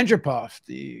Andropov,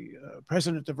 the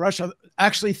president of Russia,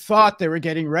 actually thought they were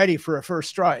getting ready for a first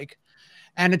strike.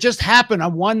 And it just happened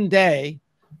on one day.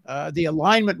 The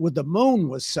alignment with the moon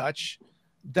was such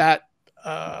that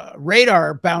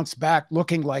radar bounced back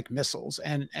looking like missiles.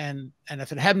 And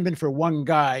if it hadn't been for one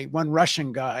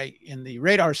Russian guy in the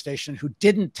radar station who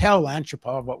didn't tell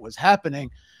Andropov what was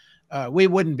happening, we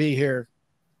wouldn't be here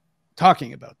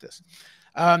talking about this.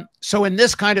 So in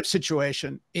this kind of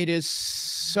situation, it is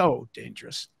so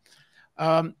dangerous.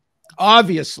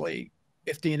 Obviously,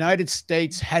 if the United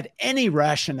States had any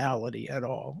rationality at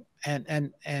all,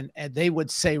 and they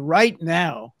would say right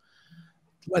now,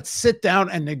 let's sit down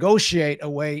and negotiate a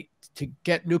way to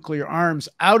get nuclear arms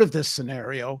out of this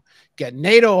scenario, get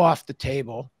NATO off the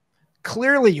table.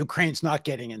 Clearly, Ukraine's not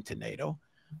getting into NATO.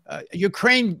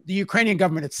 The Ukrainian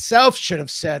government itself should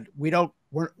have said,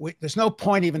 there's no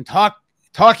point even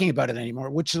talking about it anymore,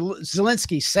 which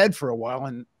Zelensky said for a while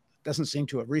and doesn't seem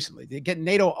to have recently. They get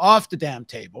NATO off the damn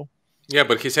table. Yeah,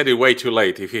 but he said it way too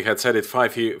late. If he had said it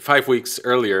 5 weeks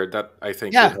earlier, that I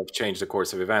think would have changed the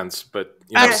course of events. But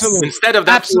instead of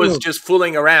that, he was just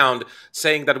fooling around,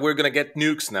 saying that we're going to get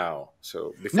nukes now.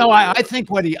 So I think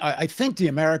the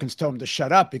Americans told him to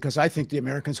shut up, because I think the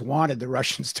Americans wanted the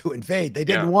Russians to invade. They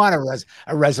didn't want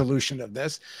a resolution of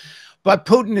this. But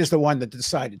Putin is the one that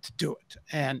decided to do it.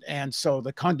 And so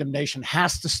the condemnation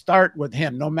has to start with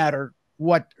him, no matter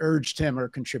what urged him or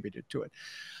contributed to it.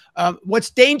 What's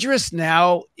dangerous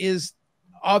now is,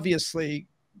 obviously,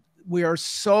 we are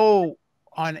so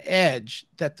on edge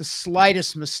that the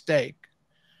slightest mistake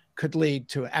could lead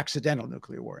to accidental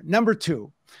nuclear war. Number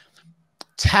two,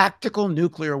 tactical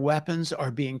nuclear weapons are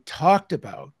being talked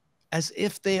about as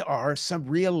if they are some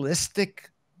realistic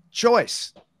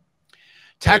choice.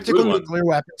 Tactical nuclear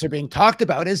weapons are being talked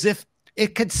about as if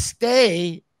it could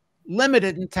stay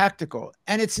limited and tactical.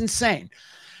 And it's insane,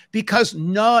 because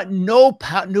no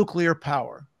nuclear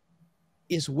power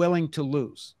is willing to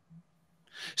lose.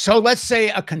 So let's say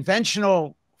a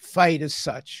conventional fight is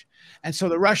such. And so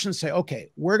the Russians say,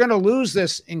 okay, we're going to lose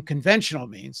this in conventional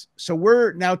means. So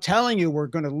we're now telling you we're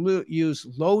going to use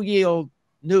low-yield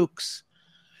nukes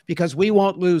because we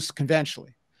won't lose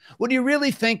conventionally. Well, do you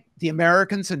really think the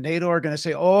Americans and NATO are going to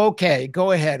say, okay,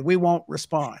 go ahead, we won't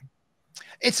respond?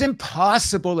 It's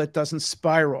impossible it doesn't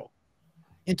spiral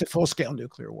into full-scale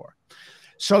nuclear war.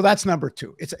 So that's number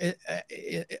two. It's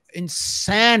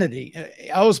insanity.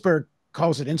 Ellsberg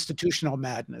calls it institutional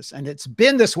madness, and it's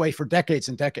been this way for decades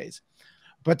and decades.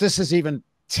 But this is even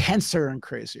tenser and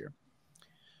crazier.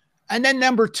 And then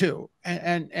number two,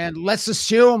 and let's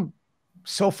assume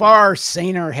so far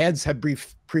saner heads have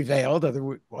prevailed,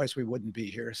 otherwise we wouldn't be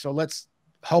here. So let's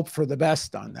hope for the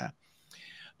best on that.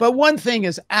 But one thing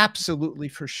is absolutely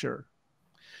for sure.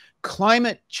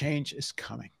 Climate change is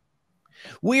coming.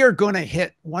 We are going to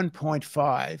hit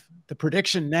 1.5. The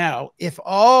prediction now, if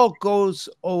all goes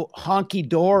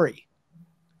honky-dory,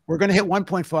 we're going to hit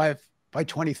 1.5 by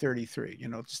 2033,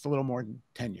 just a little more than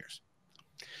 10 years.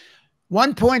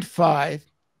 1.5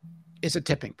 is a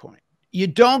tipping point. You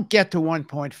don't get to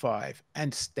 1.5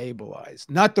 and stabilize,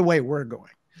 not the way we're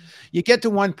going. You get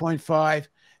to 1.5,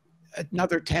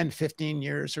 another 10, 15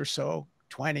 years or so,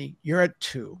 20, you're at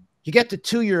 2. You get to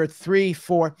 2, you're at 3,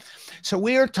 4. So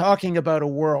we are talking about a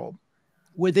world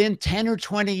within 10 or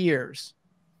 20 years,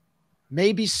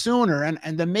 maybe sooner.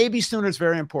 And the maybe sooner is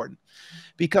very important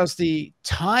because the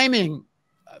timing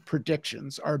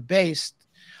predictions are based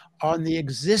on the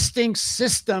existing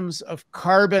systems of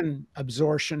carbon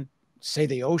absorption, say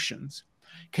the oceans,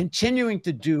 continuing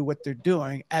to do what they're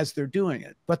doing as they're doing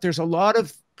it. But there's a lot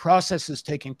of processes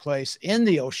taking place in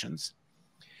the oceans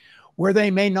where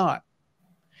they may not.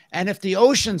 And if the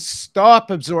oceans stop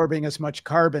absorbing as much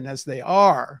carbon as they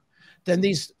are, then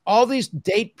all these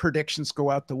date predictions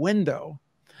go out the window,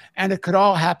 and it could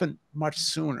all happen much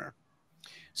sooner.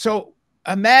 So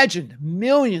imagine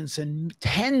millions and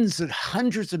tens and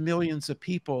hundreds of millions of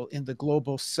people in the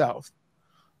global south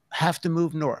have to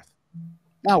move north.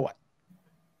 Now what?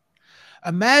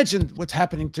 Imagine what's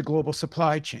happening to global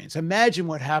supply chains. Imagine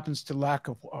what happens to lack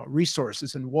of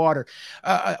resources and water.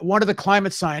 One of the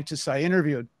climate scientists I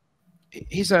interviewed,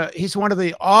 he's one of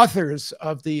the authors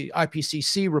of the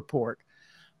IPCC report,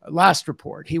 last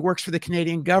report. He works for the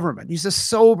Canadian government. He's a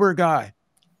sober guy.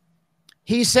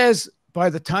 He says by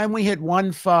the time we hit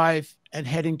 1.5 and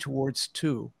heading towards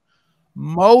 2,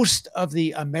 most of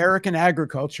the American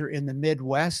agriculture in the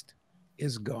Midwest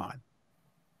is gone.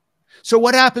 So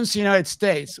what happens to the United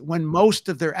States when most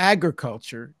of their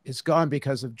agriculture is gone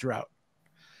because of drought?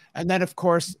 And then, of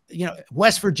course,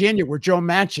 West Virginia, where Joe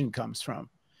Manchin comes from,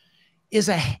 is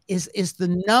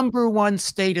the number one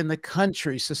state in the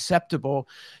country susceptible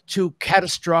to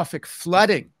catastrophic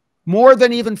flooding, more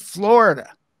than even Florida.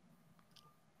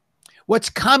 What's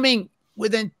coming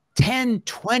within 10,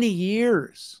 20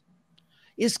 years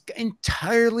is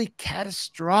entirely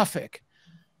catastrophic.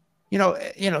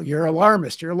 You're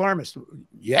alarmist. You're alarmist.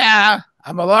 Yeah,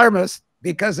 I'm alarmist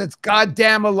because it's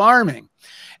goddamn alarming.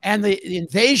 And the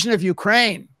invasion of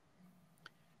Ukraine,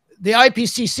 the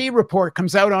IPCC report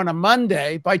comes out on a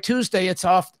Monday. By Tuesday, it's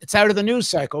out of the news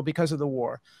cycle because of the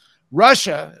war.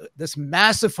 Russia, this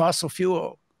massive fossil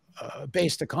fuel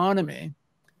based economy,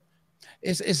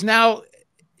 is now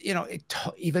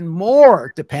even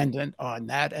more dependent on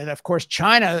that. And of course,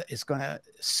 China is going to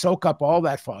soak up all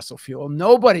that fossil fuel.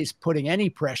 Nobody's putting any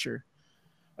pressure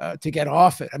to get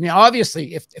off it. I mean,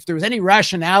 obviously, if there was any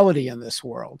rationality in this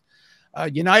world,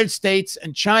 United States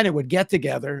and China would get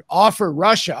together, offer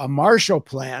Russia a Marshall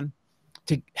Plan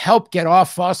to help get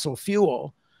off fossil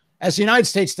fuel, as the United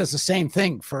States does the same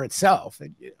thing for itself.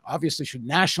 It obviously should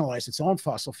nationalize its own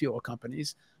fossil fuel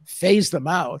companies, phase them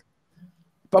out.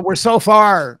 But we're so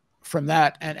far from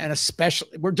that, and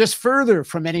especially we're just further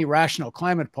from any rational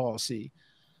climate policy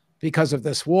because of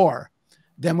this war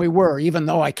than we were, even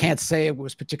though I can't say it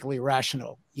was particularly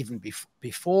rational even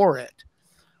before it.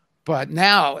 But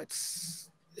now it's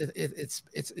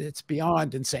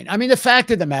beyond insane. I mean, the fact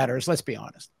of the matter is, let's be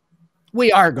honest,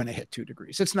 we are going to hit 2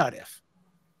 degrees. It's not if.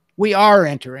 We are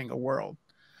entering a world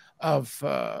of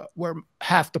where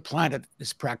half the planet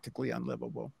is practically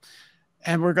unlivable.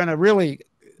 And we're going to really,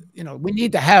 we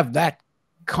need to have that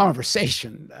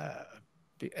conversation.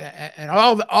 And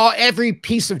every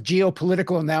piece of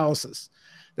geopolitical analysis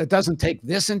that doesn't take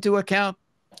this into account,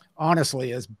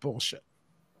 honestly, is bullshit.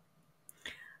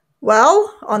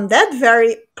 Well, on that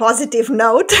very positive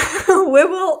note, we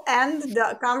will end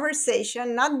the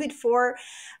conversation, not before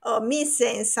me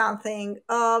saying something.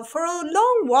 For a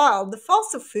long while, the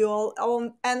fossil fuel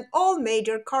and all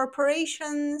major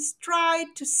corporations tried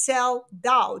to sell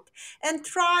doubt and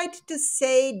tried to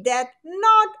say that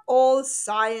not all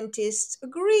scientists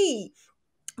agree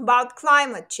about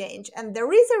climate change. And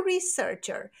there is a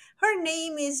researcher, her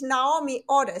name is Naomi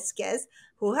Oreskes,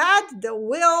 who had the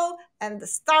will and the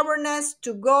stubbornness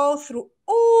to go through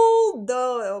all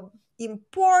the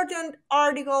important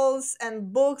articles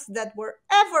and books that were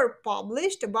ever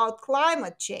published about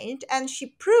climate change, and she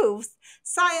proves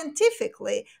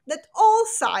scientifically that all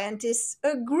scientists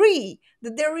agree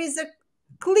that there is a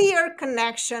clear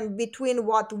connection between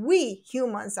what we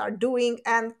humans are doing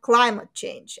and climate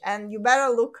change. And you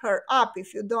better look her up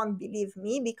if you don't believe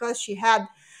me, because she had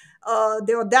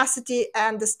the audacity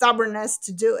and the stubbornness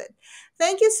to do it.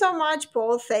 Thank you so much,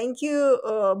 Paul. Thank you,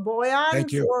 Boyan,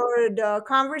 Thank you. for the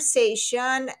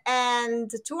conversation.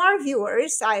 And to our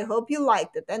viewers, I hope you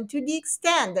liked it. And to the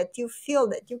extent that you feel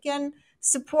that you can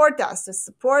support us, to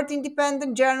support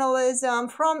independent journalism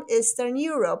from Eastern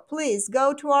Europe, please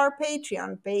go to our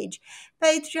Patreon page,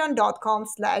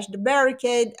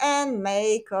 patreon.com/thebarricade, and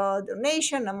make a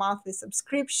donation, a monthly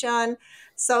subscription.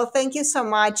 So thank you so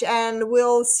much, and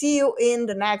we'll see you in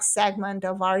the next segment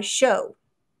of our show.